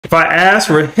If I ask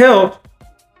for help,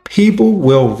 people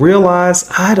will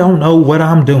realize I don't know what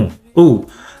I'm doing. Ooh,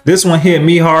 this one hit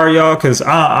me hard, y'all, because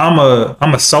I'm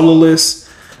a soloist.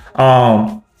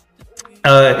 And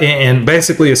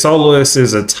basically a soloist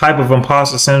is a type of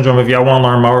imposter syndrome. If y'all want to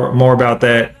learn more about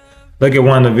that, look at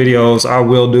one of the videos I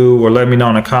will do, or let me know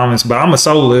in the comments. But I'm a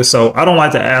soloist, so I don't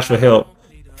like to ask for help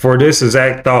for this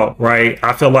exact thought, right?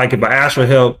 I feel like if I ask for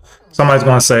help, somebody's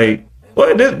going to say,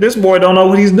 well, this boy don't know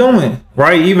what he's doing,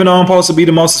 right? Even though I'm supposed to be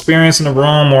the most experienced in the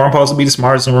room, or I'm supposed to be the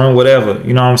smartest in the room, whatever,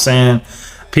 you know what I'm saying?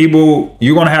 People,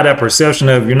 you're going to have that perception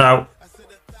of you're not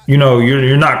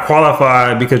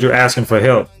qualified because you're asking for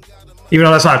help. Even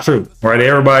though that's not true, right?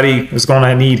 Everybody is going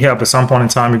to need help at some point in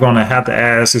time. You're going to have to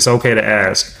ask. It's okay to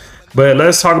ask. But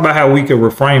let's talk about how we could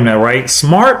reframe that, right?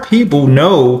 Smart people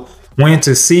know when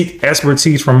to seek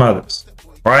expertise from others,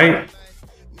 right?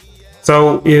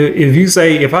 So if you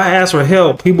say, if I ask for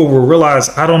help, people will realize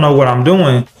I don't know what I'm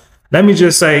doing. Let me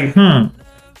just say, I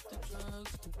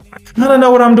don't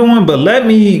know what I'm doing, but let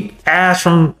me ask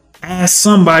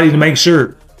somebody to make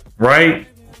sure, right?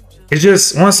 It's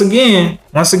just, once again,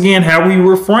 how we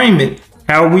reframe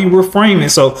it.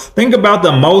 So think about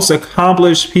the most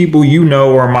accomplished people you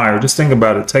know or admire. Just think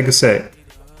about it. Take a sec.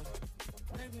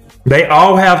 They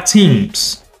all have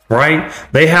teams, right?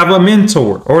 They have a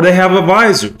mentor, or they have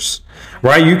advisors,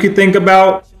 right? You could think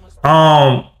about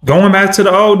going back to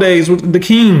the old days with the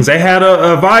kings. They had an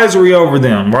advisory over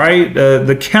them, right?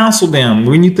 The counsel them.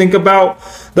 When you think about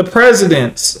the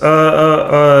presidents,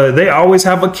 they always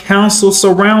have a council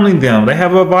surrounding them. They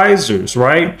have advisors,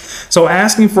 right? So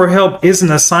asking for help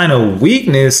isn't a sign of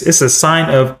weakness. It's a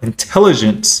sign of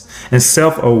intelligence and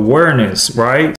self-awareness, right?